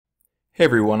Hey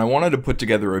everyone, I wanted to put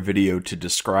together a video to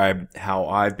describe how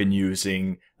I've been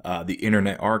using the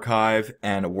Internet Archive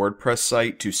and a WordPress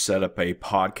site to set up a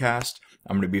podcast.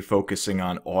 I'm going to be focusing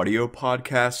on audio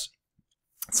podcasts.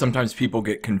 Sometimes people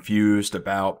get confused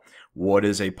about what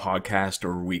is a podcast,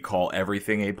 or we call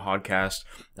everything a podcast.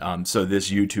 So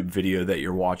this YouTube video that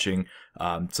you're watching,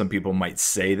 some people might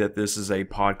say that this is a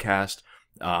podcast.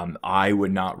 I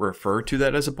would not refer to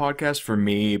that as a podcast. For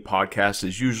me, podcast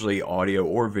is usually audio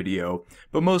or video,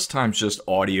 but most times just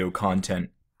audio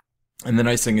content. And the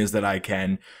nice thing is that I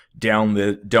can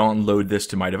download this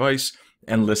to my device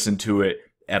and listen to it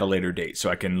at a later date. So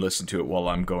I can listen to it while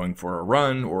I'm going for a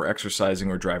run or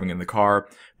exercising or driving in the car.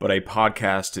 But a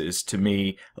podcast is, to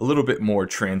me, a little bit more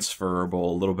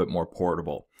transferable, a little bit more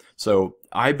portable. So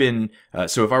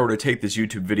so if I were to take this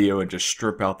YouTube video and just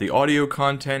strip out the audio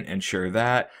content and share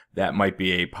that might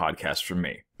be a podcast for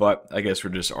me. But I guess we're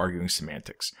just arguing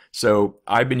semantics. So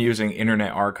I've been using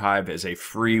Internet Archive as a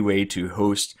free way to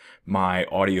host my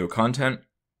audio content.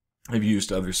 I've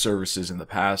used other services in the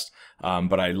past,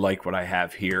 but I like what I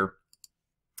have here.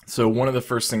 So one of the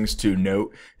first things to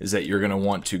note is that you're going to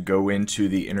want to go into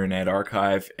the Internet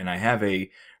Archive, and I have a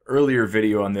earlier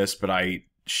video on this, but I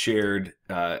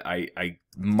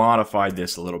modified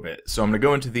this a little bit. So I'm going to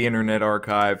go into the Internet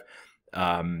Archive.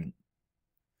 I'm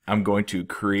going to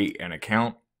create an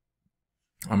account.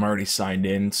 I'm already signed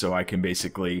in, so I can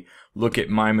basically look at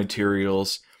my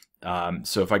materials.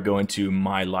 So if I go into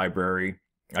my library,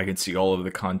 I can see all of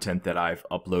the content that I've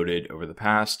uploaded over the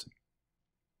past.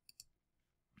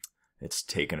 It's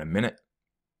taken a minute.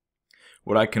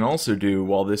 What I can also do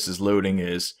while this is loading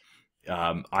is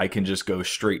I can just go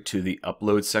straight to the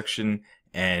upload section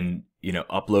and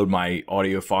upload my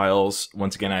audio files.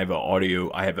 Once again, I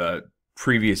have a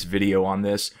previous video on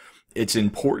this. It's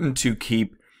important to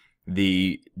keep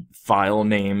the file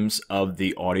names of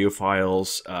the audio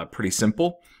files pretty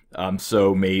simple.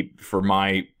 So for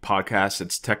my podcast,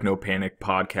 it's Techno Panic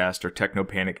Podcast or Techno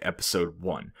Panic Episode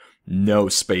 1. No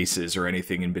spaces or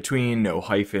anything in between, no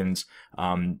hyphens.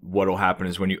 What will happen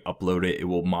is when you upload it, it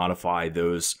will modify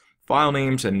those file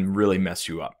names and really mess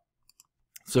you up.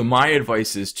 So my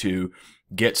advice is to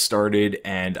get started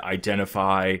and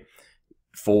identify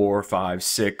 4, 5,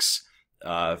 6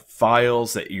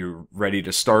 files that you're ready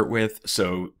to start with.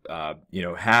 So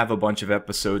have a bunch of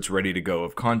episodes ready to go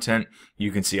of content.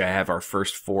 You can see I have our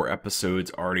first 4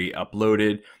 episodes already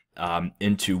uploaded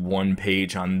into one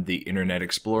page on the Internet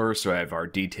Explorer. So I have our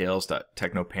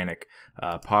details.technopanic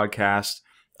podcast.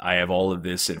 I have all of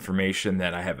this information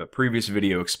that I have a previous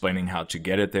video explaining how to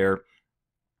get it there.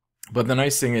 But the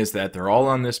nice thing is that they're all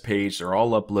on this page, they're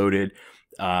all uploaded,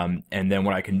 and then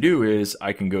what I can do is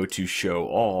I can go to Show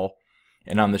All,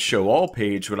 and on the Show All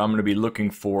page, what I'm going to be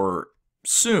looking for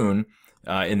soon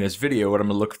in this video, what I'm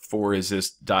going to look for is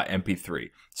this .mp3.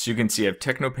 So you can see I have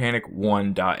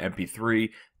technopanic1.mp3,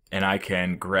 and I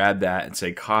can grab that and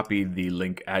say copy the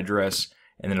link address,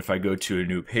 and then if I go to a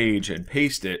new page and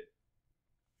paste it,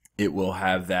 it will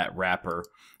have that wrapper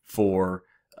for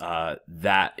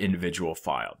that individual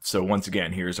file. So once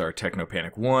again, here's our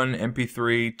Technopanic 1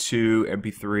 MP3, 2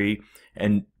 MP3,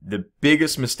 and the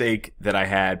biggest mistake that I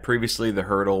had previously, the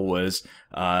hurdle, was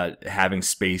having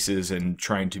spaces and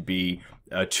trying to be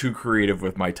too creative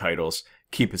with my titles.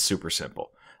 Keep it super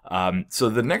simple. So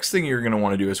the next thing you're going to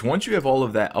want to do is, once you have all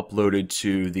of that uploaded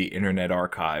to the Internet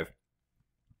Archive,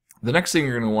 the next thing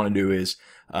you're going to want to do is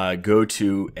go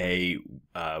to a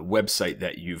website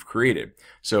that you've created.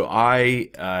 So I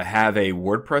have a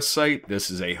WordPress site. This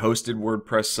is a hosted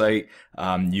WordPress site.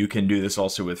 You can do this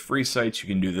also with free sites. You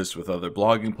can do this with other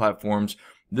blogging platforms.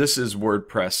 This is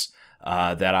WordPress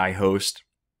that I host.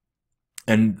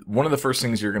 And one of the first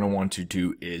things you're going to want to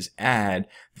do is add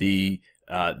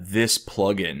this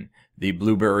plugin, the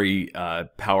Blubrry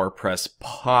PowerPress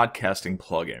podcasting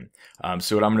plugin.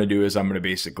 So what I'm going to do is I'm going to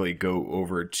basically go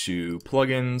over to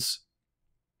plugins,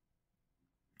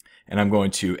 and I'm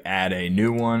going to add a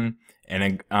new one,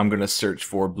 and I'm going to search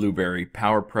for Blubrry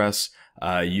PowerPress.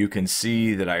 You can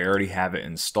see that I already have it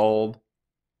installed.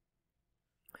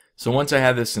 So once I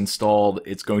have this installed,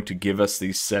 it's going to give us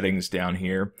these settings down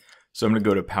here. So I'm going to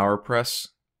go to PowerPress.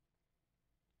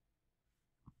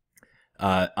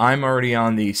 I'm already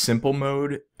on the simple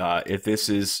mode. If this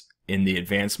is in the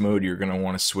advanced mode, you're going to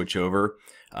want to switch over.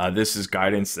 This is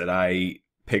guidance that I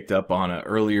picked up on an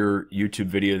earlier YouTube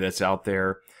video that's out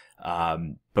there.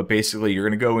 But basically, you're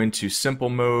going to go into simple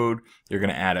mode. You're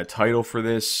going to add a title for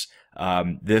this.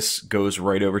 This goes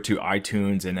right over to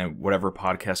iTunes and then whatever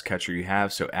podcast catcher you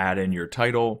have. So add in your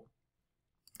title.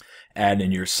 add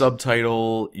in your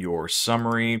subtitle, your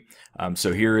summary.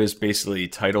 So here is basically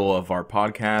title of our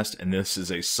podcast, and this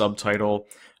is a subtitle.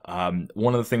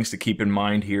 One of the things to keep in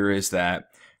mind here is that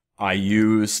I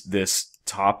use this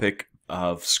topic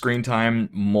of screen time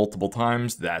multiple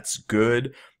times. That's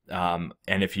good. And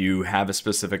if you have a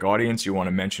specific audience, you want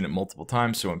to mention it multiple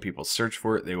times, so when people search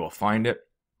for it, they will find it.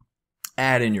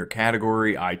 Add in your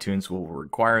category. iTunes will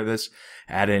require this.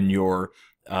 Add in your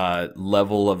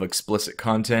level of explicit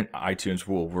content. iTunes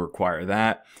will require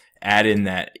that. Add in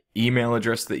that email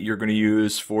address that you're going to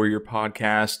use for your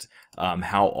podcast,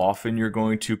 how often you're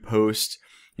going to post.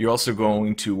 You're also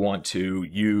going to want to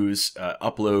use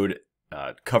upload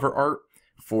cover art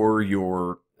for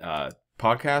your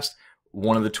podcast.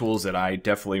 One of the tools that I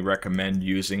definitely recommend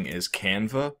using is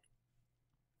Canva.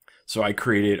 So I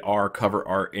created our cover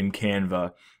art in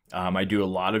Canva. I do a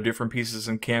lot of different pieces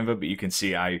in Canva, but you can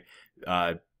see I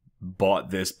bought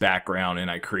this background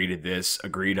and I created this,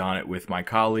 agreed on it with my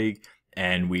colleague,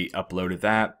 and we uploaded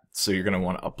that. So you're going to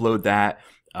want to upload that.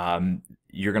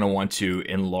 You're going to want to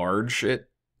enlarge it.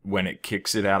 When it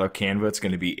kicks it out of Canva, it's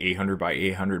going to be 800 by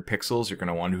 800 pixels. You're going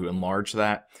to want to enlarge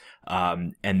that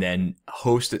and then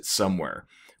host it somewhere.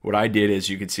 What I did is,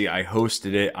 you can see I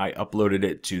hosted it, I uploaded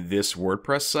it to this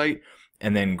WordPress site,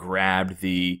 and then grabbed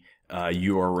the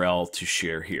URL to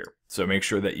share here. So make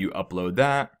sure that you upload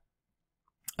that.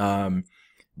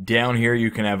 Down here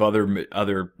you can have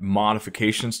other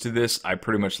modifications to this. I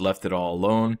pretty much left it all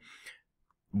alone.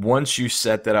 Once you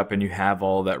set that up and you have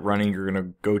all that running, you're going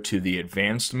to go to the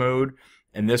advanced mode,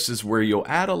 and this is where you'll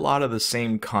add a lot of the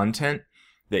same content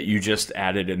that you just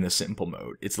added in the simple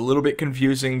mode. It's a little bit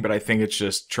confusing, but I think it's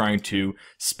just trying to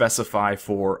specify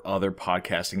for other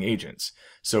podcasting agents.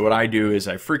 So what I do is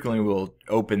I frequently will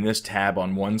open this tab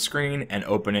on one screen and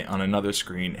open it on another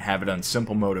screen, have it on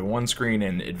simple mode on one screen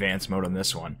and advanced mode on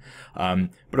this one.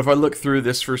 But if I look through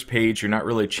this first page, you're not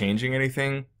really changing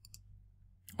anything.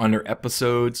 Under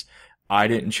episodes, I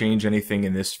didn't change anything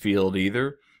in this field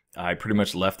either. I pretty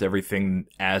much left everything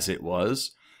as it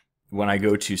was. When I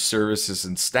go to services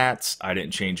and stats, I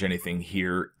didn't change anything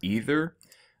here either.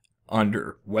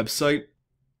 Under website,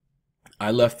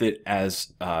 I left it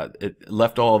as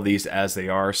left all of these as they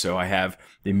are. So I have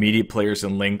the media players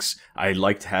and links. I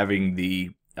liked having the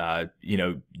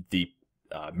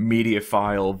media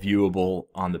file viewable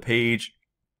on the page,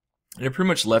 and it pretty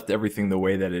much left everything the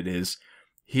way that it is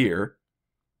here.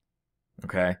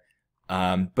 Okay,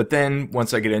 but then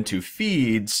once I get into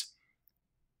feeds,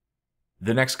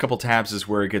 the next couple tabs is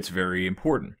where it gets very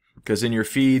important, because in your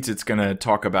feeds it's going to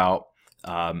talk about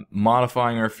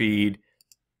modifying our feed.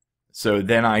 So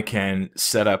then I can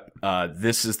set up,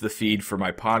 this is the feed for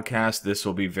my podcast. This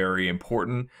will be very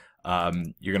important.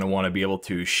 You're going to want to be able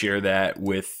to share that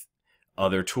with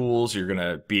other tools. You're going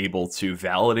to be able to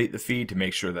validate the feed to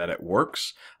make sure that it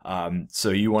works. So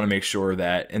you want to make sure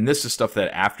that, and this is stuff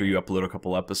that after you upload a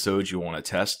couple episodes you want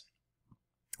to test.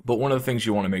 But one of the things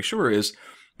you want to make sure is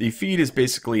the feed is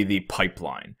basically the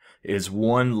pipeline. It is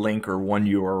one link or one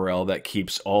URL that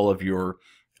keeps all of your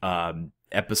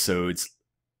episodes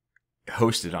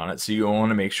hosted on it. So you want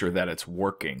to make sure that it's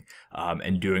working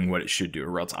and doing what it should do,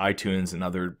 or else iTunes and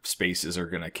other spaces are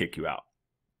going to kick you out.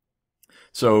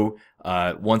 So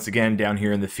once again, down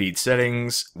here in the feed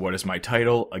settings, what is my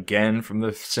title? Again, from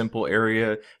the simple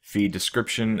area. Feed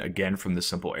description, again, from the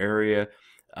simple area.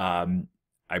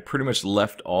 I pretty much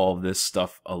left all of this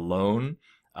stuff alone.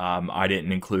 I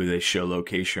didn't include a show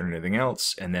location or anything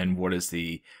else. And then what is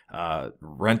the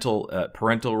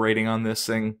parental rating on this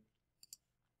thing?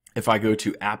 If I go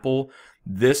to Apple,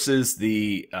 this is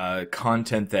the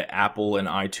content that Apple and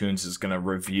iTunes is going to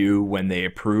review when they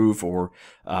approve or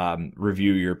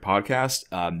review your podcast.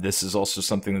 This is also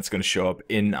something that's going to show up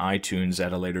in iTunes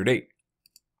at a later date.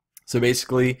 So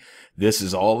basically, this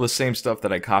is all the same stuff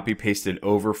that I copy pasted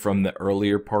over from the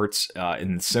earlier parts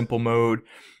in the simple mode.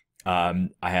 I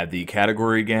have the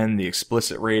category again, the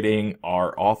explicit rating,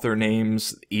 our author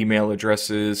names, email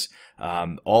addresses,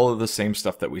 all of the same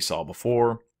stuff that we saw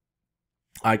before.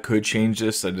 I could change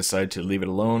this. I decided to leave it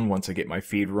alone. Once I get my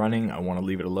feed running, I want to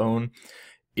leave it alone.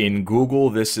 In Google,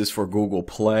 this is for Google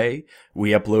Play.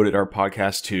 We uploaded our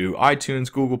podcast to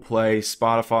iTunes, Google Play,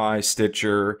 Spotify,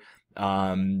 Stitcher,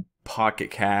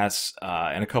 Pocket Casts,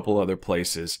 and a couple other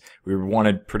places. We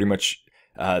wanted pretty much,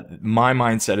 my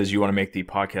mindset is you want to make the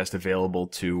podcast available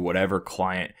to whatever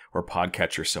client or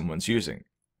podcatcher someone's using.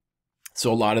 So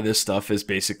a lot of this stuff is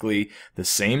basically the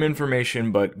same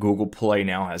information, but Google Play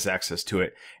now has access to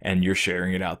it, and you're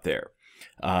sharing it out there.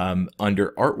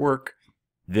 Under artwork,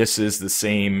 this is the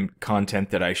same content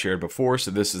that I shared before. So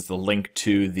this is the link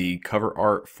to the cover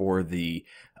art for the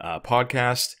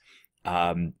podcast.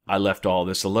 I left all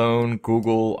this alone.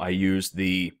 Google, I used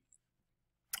the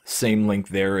same link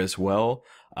there as well.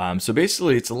 So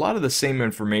basically, it's a lot of the same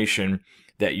information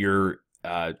that you're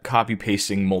copy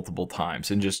pasting multiple times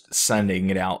and just sending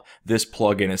it out. This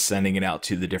plugin is sending it out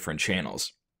to the different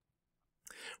channels.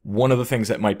 One of the things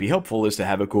that might be helpful is to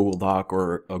have a Google Doc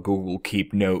or a Google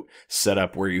Keep note set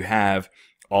up where you have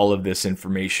all of this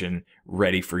information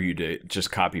ready for you to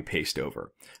just copy paste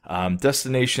over.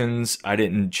 Destinations, I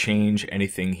didn't change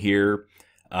anything here.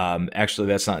 Actually,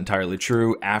 that's not entirely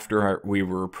true. After we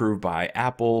were approved by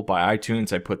Apple, by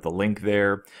iTunes, I put the link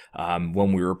there.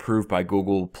 When we were approved by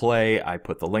Google Play, I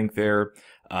put the link there.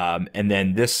 And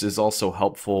then this is also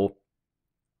helpful.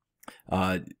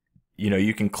 You know,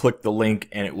 you can click the link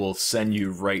and it will send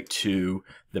you right to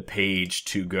the page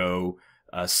to go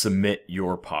submit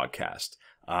your podcast.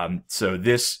 So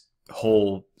this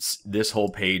whole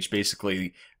page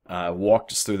basically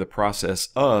walked us through the process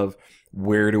of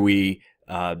where do we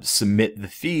submit the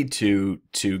feed to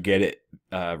get it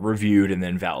reviewed and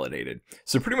then validated.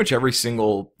 So pretty much every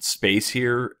single space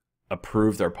here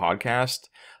approved our podcast.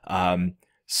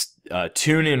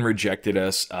 TuneIn rejected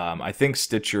us. I think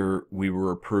Stitcher we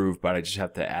were approved, but I just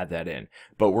have to add that in.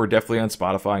 But we're definitely on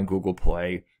Spotify and Google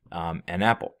Play and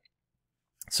Apple.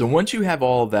 So once you have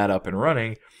all of that up and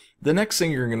running, the next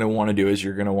thing you're going to want to do is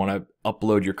you're going to want to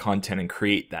upload your content and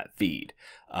create that feed.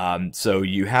 So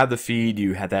you have the feed,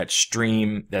 you have that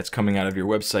stream that's coming out of your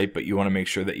website, but you want to make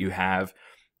sure that you have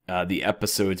the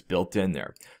episodes built in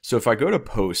there. So if I go to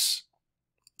posts,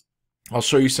 I'll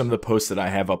show you some of the posts that I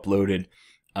have uploaded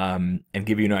and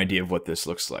give you an idea of what this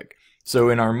looks like. So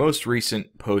in our most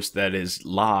recent post that is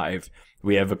live,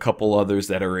 we have a couple others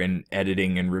that are in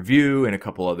editing and review and a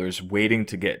couple others waiting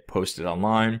to get posted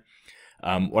online.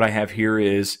 What I have here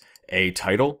is a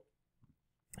title.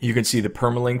 You can see the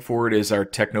permalink for it is our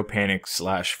Technopanic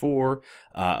 /4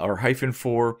 or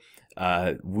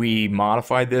 -4. We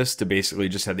modified this to basically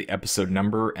just have the episode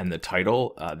number and the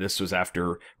title. This was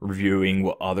after reviewing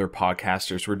what other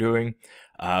podcasters were doing.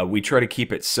 We try to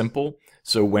keep it simple.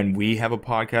 So when we have a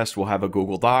podcast, we'll have a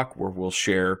Google Doc where we'll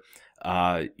share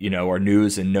our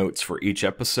news and notes for each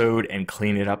episode and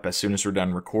clean it up as soon as we're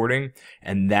done recording.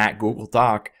 And that Google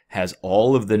Doc has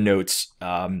all of the notes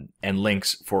and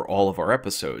links for all of our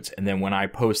episodes. And then when I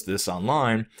post this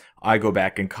online, I go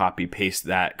back and copy paste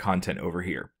that content over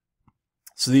here.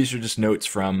 So these are just notes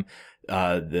from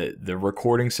the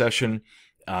recording session.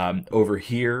 Over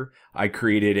here, I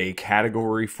created a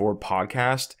category for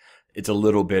podcast. It's a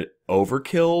little bit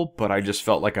overkill, but I just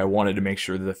felt like I wanted to make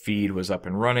sure the feed was up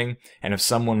and running. And if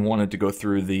someone wanted to go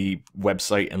through the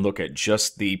website and look at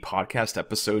just the podcast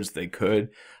episodes, they could.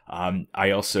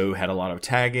 I also had a lot of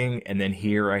tagging, and then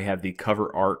here I have the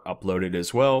cover art uploaded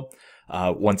as well.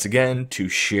 Once again, to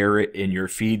share it in your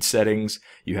feed settings,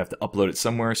 you have to upload it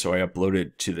somewhere, so I upload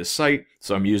it to the site.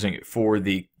 So I'm using it for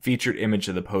the featured image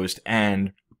of the post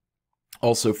and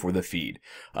also for the feed.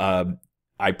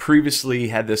 I previously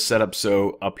had this set up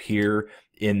so up here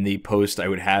in the post I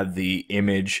would have the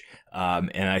image,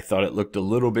 and I thought it looked a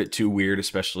little bit too weird,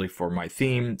 especially for my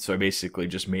theme, so I basically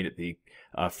just made it the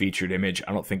featured image.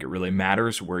 I don't think it really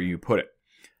matters where you put it.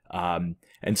 And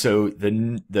so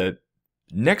the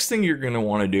next thing you're going to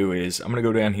want to do is, I'm going to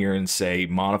go down here and say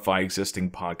modify existing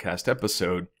podcast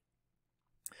episode.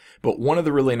 But one of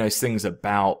the really nice things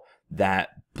about that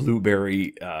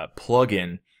Blubrry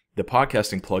plugin, the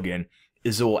podcasting plugin,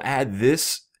 is it will add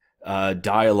this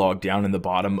dialogue down in the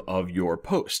bottom of your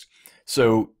post.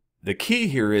 So the key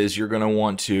here is you're going to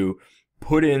want to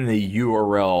put in the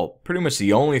URL. Pretty much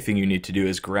the only thing you need to do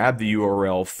is grab the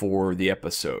URL for the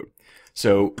episode.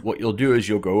 So what you'll do is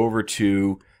you'll go over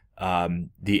to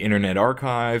the Internet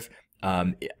Archive.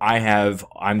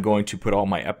 I'm going to put all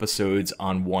my episodes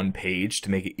on one page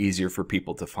to make it easier for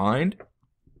people to find.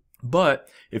 But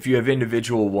if you have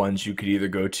individual ones, you could either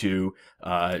go to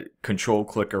control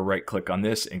click or right click on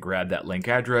this and grab that link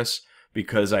address.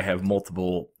 Because I have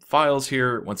multiple files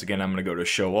here, once again, I'm going to go to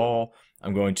show all.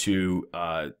 I'm going to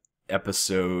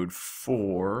episode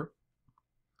 4.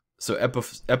 So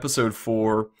episode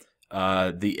 4,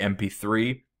 the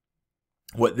MP3.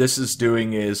 What this is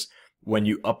doing is when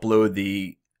you upload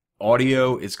the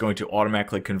audio, it's going to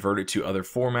automatically convert it to other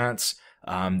formats.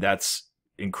 That's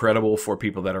incredible for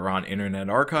people that are on Internet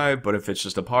Archive, but if it's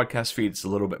just a podcast feed, it's a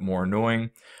little bit more annoying.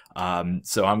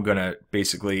 So I'm going to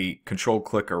basically control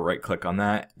click or right click on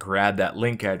that, grab that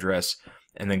link address,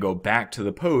 and then go back to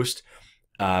the post.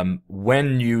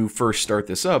 When you first start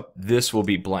this up, this will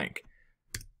be blank.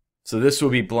 So this will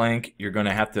be blank. You're going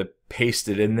to have to paste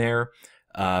it in there,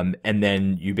 and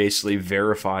then you basically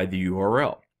verify the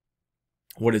URL.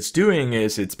 what it's doing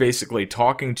is it's basically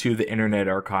talking to the Internet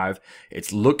Archive.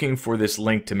 It's looking for this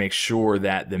link to make sure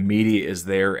that the media is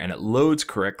there and it loads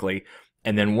correctly.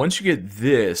 And then once you get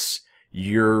this,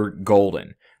 you're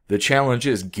golden. The challenge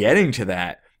is getting to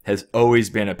that has always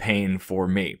been a pain for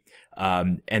me.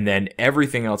 And then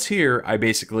everything else here, I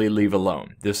basically leave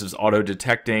alone. This is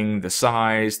auto-detecting the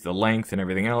size, the length, and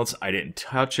everything else. I didn't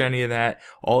touch any of that.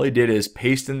 All I did is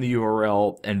paste in the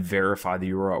URL and verify the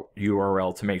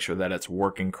URL to make sure that it's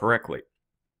working correctly.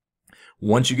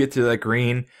 Once you get to that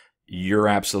green, you're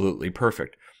absolutely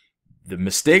perfect. The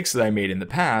mistakes that I made in the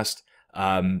past,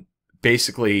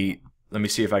 basically, let me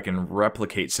see if I can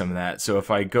replicate some of that. So if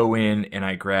I go in and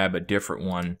I grab a different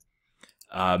one,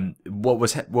 what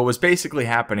was basically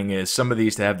happening is some of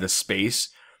these to have the space.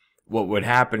 What would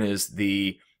happen is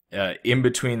the in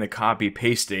between the copy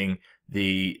pasting,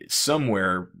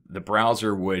 somewhere the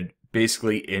browser would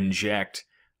basically inject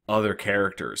other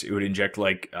characters. It would inject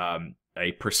like a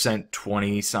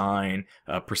 %20 sign,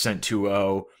 a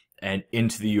 %20, and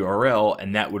into the URL,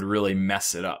 and that would really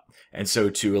mess it up. And so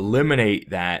to eliminate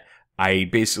that, I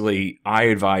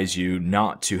advise you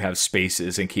not to have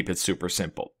spaces and keep it super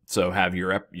simple. So have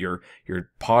your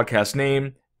podcast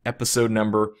name, episode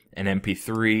number, and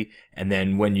MP3, and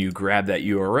then when you grab that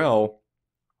URL,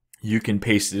 you can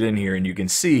paste it in here and you can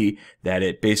see that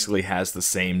it basically has the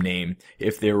same name.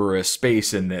 If there were a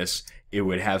space in this, it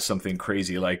would have something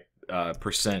crazy like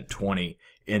 %20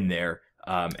 in there,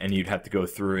 and you'd have to go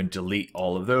through and delete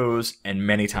all of those, and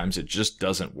many times it just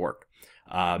doesn't work.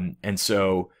 And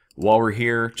so while we're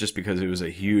here, just because it was a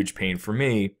huge pain for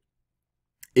me,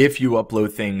 if you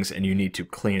upload things and you need to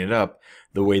clean it up,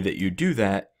 the way that you do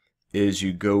that is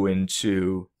you go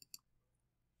into,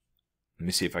 let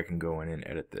me see if I can go in and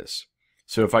edit this.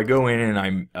 So if I go in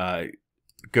and I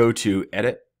go to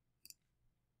edit,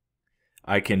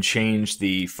 I can change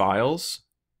the files.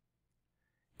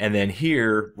 And then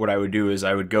here, what I would do is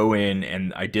I would go in,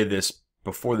 and I did this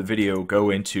before the video, go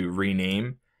into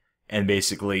rename, and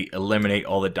basically eliminate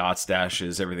all the dots,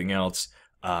 dashes, everything else,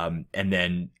 and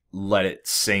then let it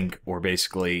sync, or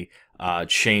basically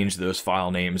change those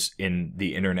file names in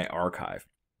the Internet Archive.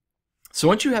 So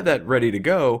once you have that ready to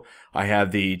go, I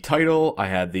have the title, I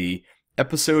have the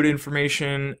episode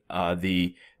information,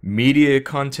 the media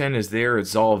content is there,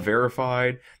 it's all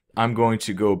verified. I'm going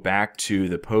to go back to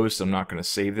the post. I'm not going to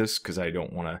save this because I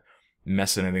don't want to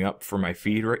mess anything up for my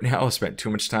feed right now. I spent too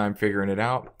much time figuring it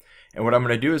out. And what I'm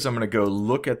going to do is I'm going to go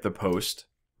look at the post.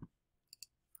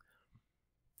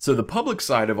 So the public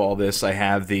side of all this, I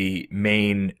have the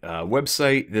main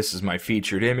website. This is my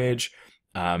featured image.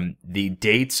 The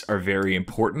dates are very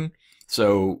important.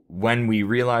 So when we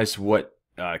realized what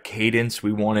cadence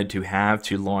we wanted to have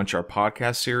to launch our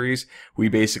podcast series, we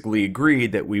basically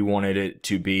agreed that we wanted it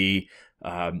to be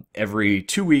every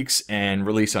 2 weeks and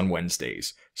release on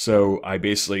Wednesdays. So I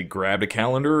basically grabbed a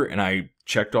calendar and I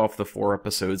checked off the 4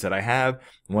 episodes that I have,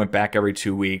 went back every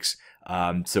 2 weeks.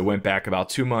 So went back about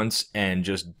 2 months and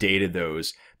just dated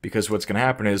those, because what's going to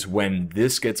happen is when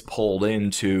this gets pulled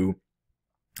into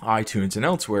iTunes and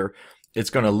elsewhere,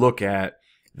 it's going to look at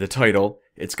the title,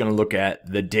 it's going to look at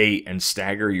the date and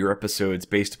stagger your episodes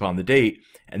based upon the date,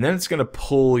 and then it's going to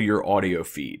pull your audio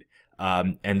feed.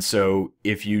 And so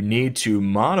if you need to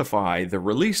modify the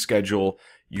release schedule,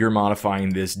 you're modifying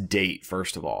this date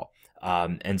first of all.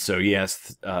 And so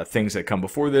yes, things that come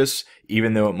before this,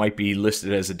 even though it might be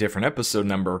listed as a different episode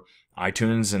number,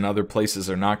 iTunes and other places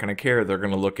are not going to care. They're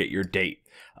going to look at your date.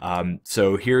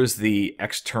 So here's the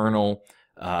external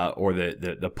or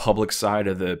the public side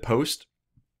of the post.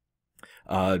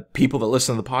 People that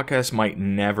listen to the podcast might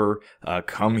never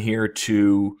come here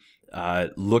to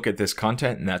look at this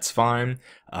content, and that's fine.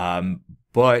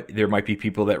 But there might be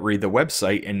people that read the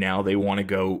website and now they want to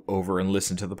go over and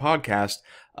listen to the podcast,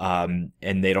 and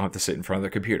they don't have to sit in front of their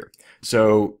computer.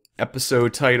 So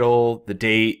episode title, the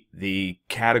date, the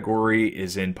category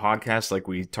is in podcast like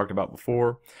we talked about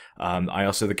before. I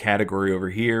also have the category over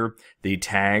here, the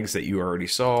tags that you already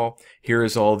saw. Here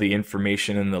is all the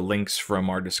information and the links from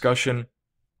our discussion.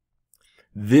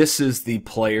 This is the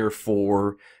player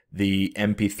for the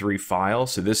MP3 file.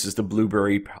 So this is the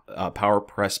Blubrry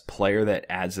PowerPress player that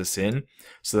adds this in.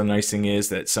 So the nice thing is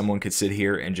that someone could sit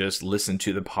here and just listen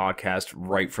to the podcast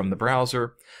right from the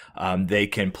browser. They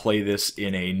can play this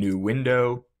in a new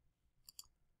window.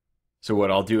 So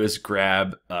what I'll do is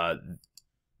grab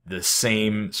the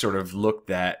same sort of look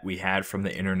that we had from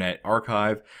the Internet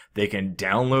Archive. They can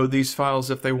download these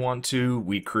files if they want to.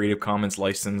 We Creative Commons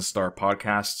licensed our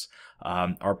podcast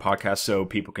so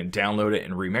people can download it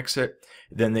and remix it.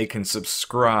 Then they can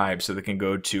subscribe, so they can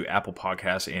go to Apple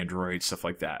Podcasts, Android, stuff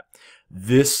like that.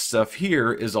 This stuff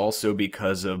here is also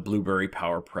because of Blubrry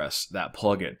PowerPress, that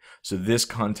plugin. So this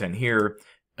content here,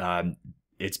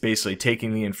 it's basically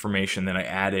taking the information that I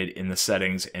added in the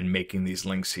settings and making these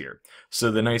links here. So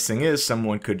the nice thing is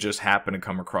someone could just happen to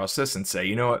come across this and say,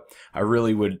 you know what, I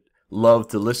really would love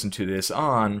to listen to this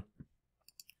on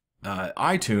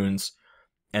iTunes,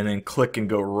 and then click and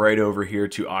go right over here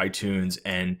to iTunes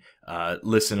and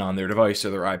listen on their device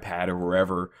or their iPad or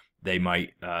wherever they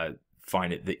might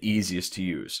find it the easiest to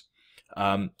use.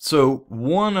 So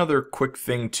one other quick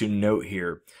thing to note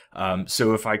here.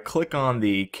 So if I click on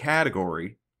the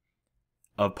category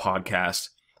of podcast,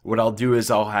 what I'll do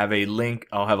is I'll have a link,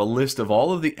 I'll have a list of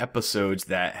all of the episodes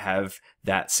that have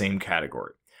that same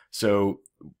category. So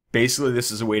basically this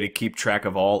is a way to keep track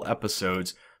of all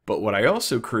episodes. But what I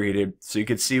also created, so you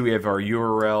can see we have our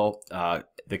URL,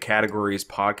 the category is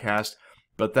podcast,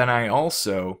 but then I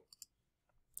also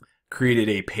created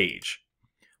a page.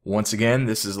 Once again,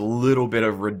 this is a little bit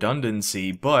of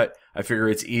redundancy, but I figure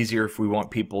it's easier if we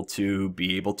want people to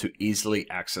be able to easily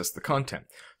access the content.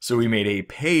 So we made a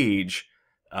page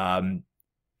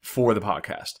for the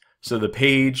podcast. So the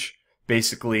page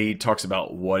basically talks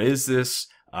about what is this,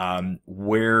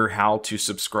 where, how to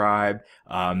subscribe.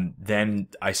 Then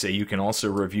I say you can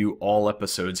also review all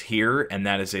episodes here, and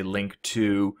that is a link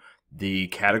to the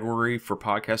category for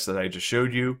podcasts that I just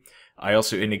showed you. I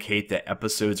also indicate that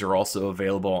episodes are also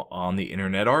available on the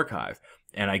Internet Archive,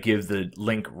 and I give the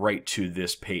link right to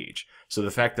this page. So the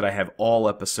fact that I have all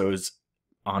episodes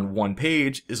on one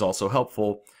page is also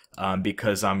helpful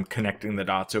because I'm connecting the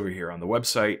dots over here on the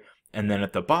website. And then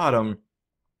at the bottom,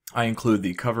 I include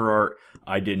the cover art.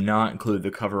 I did not include the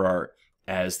cover art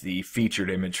as the featured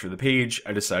image for the page.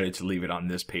 I decided to leave it on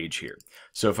this page here.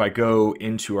 So if I go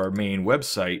into our main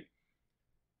website,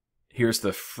 here's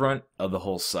the front of the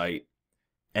whole site.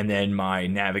 And then my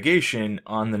navigation,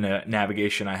 on the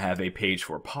navigation, I have a page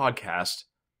for podcast.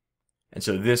 And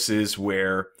so this is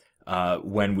where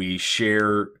when we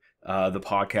share the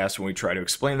podcast, when we try to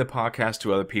explain the podcast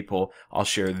to other people, I'll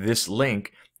share this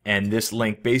link. And this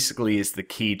link basically is the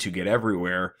key to get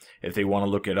everywhere. If they want to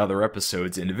look at other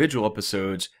episodes, individual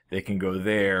episodes, they can go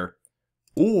there,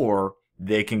 or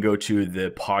they can go to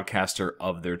the podcaster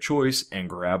of their choice and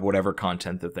grab whatever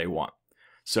content that they want.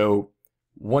 So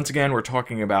once again, we're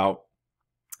talking about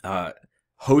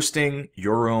hosting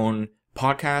your own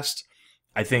podcast.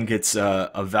 I think it's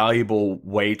a valuable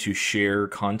way to share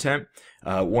content.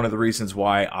 One of the reasons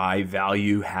why I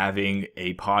value having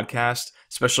a podcast,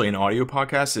 especially an audio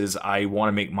podcast, is I want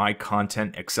to make my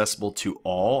content accessible to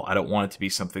all. I don't want it to be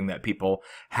something that people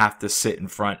have to sit in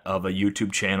front of a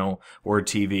YouTube channel or a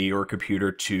TV or a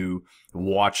computer to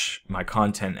watch my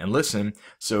content and listen.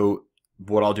 So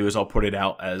what I'll do is I'll put it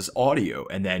out as audio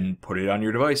and then put it on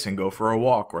your device and go for a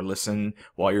walk or listen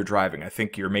while you're driving. I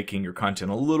think you're making your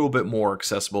content a little bit more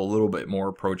accessible, a little bit more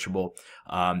approachable.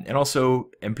 And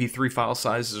also MP3 file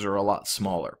sizes are a lot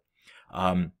smaller.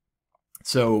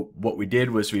 So what we did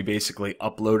was we basically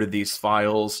uploaded these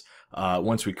files.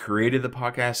 Once we created the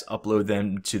podcast, upload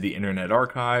them to the Internet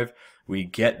Archive. We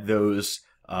get those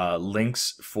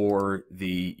links for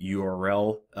the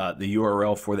URL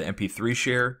for the MP3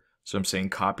 share. So I'm saying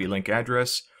copy link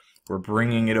address. We're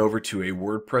bringing it over to a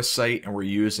WordPress site, and we're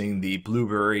using the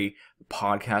Blubrry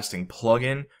podcasting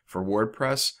plugin for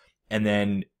WordPress, and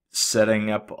then setting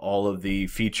up all of the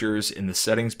features in the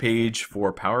settings page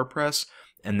for PowerPress,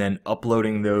 and then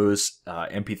uploading those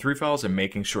MP3 files and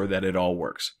making sure that it all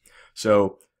works.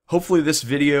 So hopefully this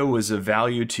video was of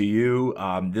value to you.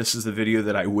 This is the video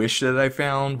that I wish that I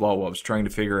found while I was trying to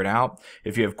figure it out.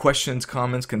 If you have questions,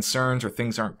 comments, concerns, or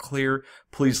things aren't clear,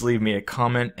 please leave me a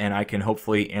comment and I can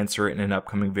hopefully answer it in an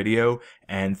upcoming video.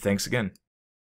 And thanks again.